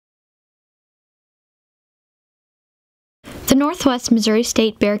The Northwest Missouri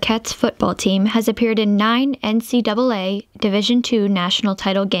State Bearcats football team has appeared in 9 NCAA Division II national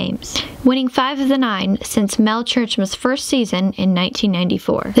title games, winning 5 of the 9 since Mel Churchma's first season in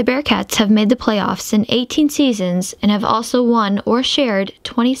 1994. The Bearcats have made the playoffs in 18 seasons and have also won or shared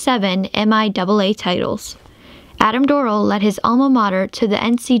 27 MIAA titles. Adam Dorrell led his alma mater to the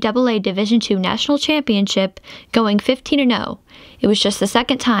NCAA Division II National Championship, going 15-0. It was just the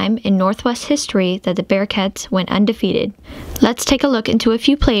second time in Northwest history that the Bearcats went undefeated. Let's take a look into a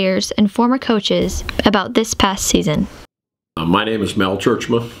few players and former coaches about this past season. My name is Mel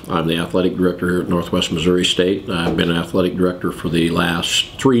Churchma. I'm the athletic director here at Northwest Missouri State. I've been an athletic director for the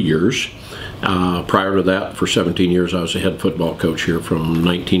last 3 years. Prior to that, for 17 years, I was a head football coach here from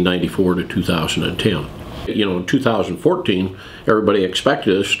 1994 to 2010. You know, in 2014, everybody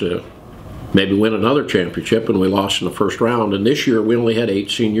expected us to maybe win another championship, and we lost in the first round. And this year, we only had 8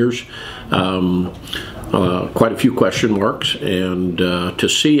 seniors, quite a few question marks. And to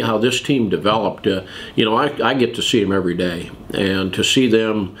see how this team developed, you know, I get to see them every day. And to see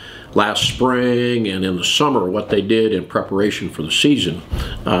them last spring and in the summer, what they did in preparation for the season,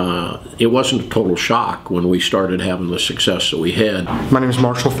 it wasn't a total shock when we started having the success that we had. My name is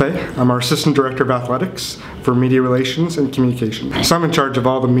Marshall Fay. I'm our Assistant Director of Athletics for Media Relations and Communication. So I'm in charge of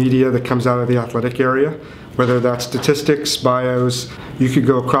all the media that comes out of the athletic area, whether that's statistics, bios. You could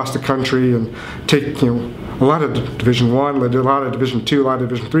go across the country and take, you know, a lot of Division I, a lot of Division II, a lot of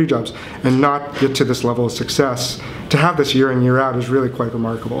Division III jobs, and not get to this level of success. To have this year in, year out is really quite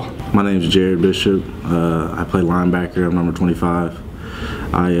remarkable. My name is Jared Bishop. I play linebacker. I'm number 25.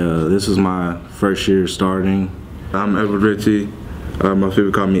 This is my first year starting. I'm Edward Ritchie. Most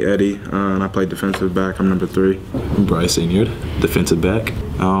people call me Eddie, and I play defensive back. I'm number 3. I'm Bryce Senior, defensive back.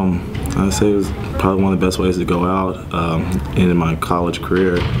 I'd say it was probably one of the best ways to go out in my college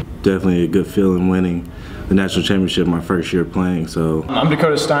career. Definitely a good feeling winning the national championship my first year playing. So I'm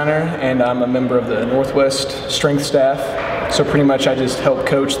Dakota Steiner, and I'm a member of the Northwest strength staff. So pretty much I just help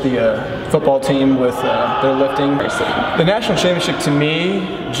coach the football team with their lifting. The national championship to me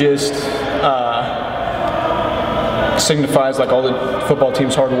just signifies like all the football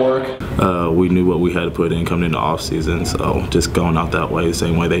team's hard work. We knew what we had to put in coming into off season, so just going out that way, the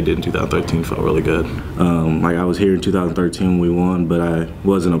same way they did in 2013, felt really good. Like I was here in 2013, we won, but I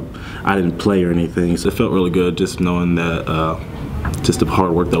didn't play or anything. So it felt really good just knowing that just the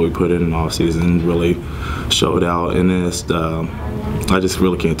hard work that we put in off season really showed out, and then I just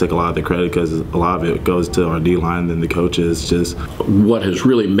really can't take a lot of the credit because a lot of it goes to our D-line and the coaches. Just what has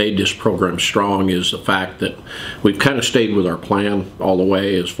really made this program strong is the fact that we've kind of stayed with our plan all the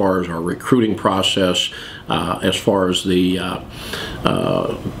way as far as our recruiting process, as far as the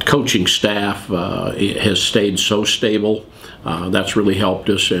coaching staff it has stayed so stable. That's really helped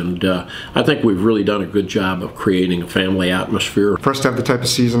us, and I think we've really done a good job of creating a family atmosphere. For us to have the type of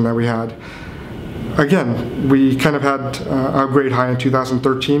season that we had, again, we kind of had a grade high in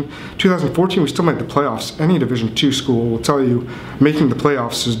 2013. 2014, we still made the playoffs. Any Division II school will tell you making the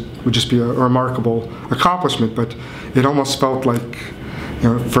playoffs would just be a remarkable accomplishment, but it almost felt like, you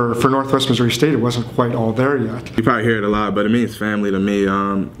know, for Northwest Missouri State, it wasn't quite all there yet. You probably hear it a lot, but it means family to me.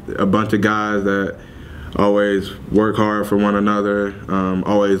 A bunch of guys that always work hard for one another,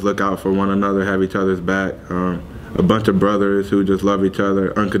 always look out for one another, have each other's back. A bunch of brothers who just love each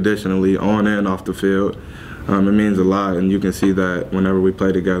other unconditionally on and off the field. It means a lot, and you can see that whenever we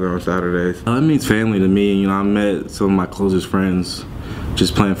play together on Saturdays. It means family to me. You know, I met some of my closest friends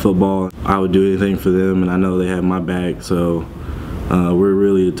just playing football. I would do anything for them, and I know they have my back. So we're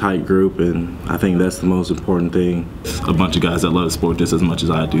really a tight group, and I think that's the most important thing. A bunch of guys that love the sport just as much as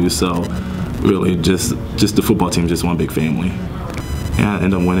I do. So really, just the football team is just one big family. Yeah, I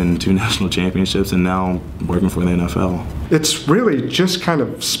ended up winning 2 national championships, and now I'm working for the NFL. It's really just kind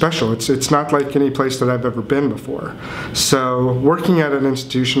of special. It's not like any place that I've ever been before. So working at an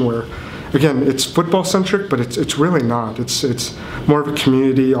institution where, again, it's football centric, but it's really not. It's more of a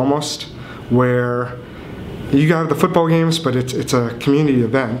community almost, where you got the football games, but it's a community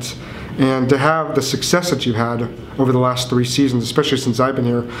event. And to have the success that you've had over the last 3 seasons, especially since I've been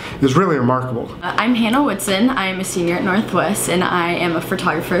here, is really remarkable. I'm Hannah Woodson. I'm a senior at Northwest, and I am a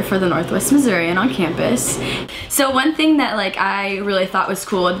photographer for the Northwest Missourian on campus. So one thing that I really thought was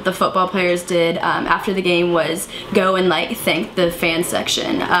cool that the football players did after the game was go and thank the fan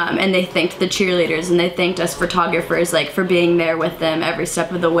section, and they thanked the cheerleaders, and they thanked us photographers for being there with them every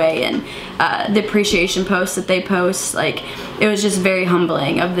step of the way, and the appreciation posts that they post, it was just very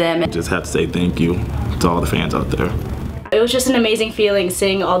humbling of them. Just have to say thank you to all the fans out there. It was just an amazing feeling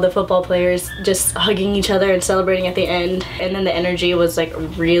seeing all the football players just hugging each other and celebrating at the end. And then the energy was like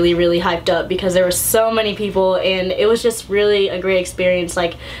really, really hyped up because there were so many people, and it was just really a great experience,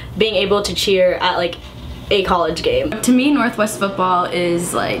 like being able to cheer at like a college game. To me, Northwest football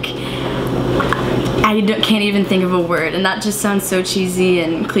is like, can't even think of a word, and that just sounds so cheesy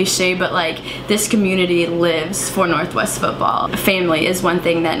and cliche, but like this community lives for Northwest football. Family is one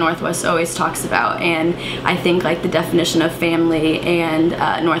thing that Northwest always talks about, and I think like the definition of family and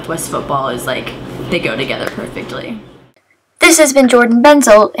Northwest football is like they go together perfectly. This has been Jordan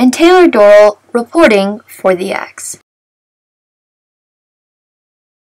Benzel and Taylor Dorrell reporting for the Axe.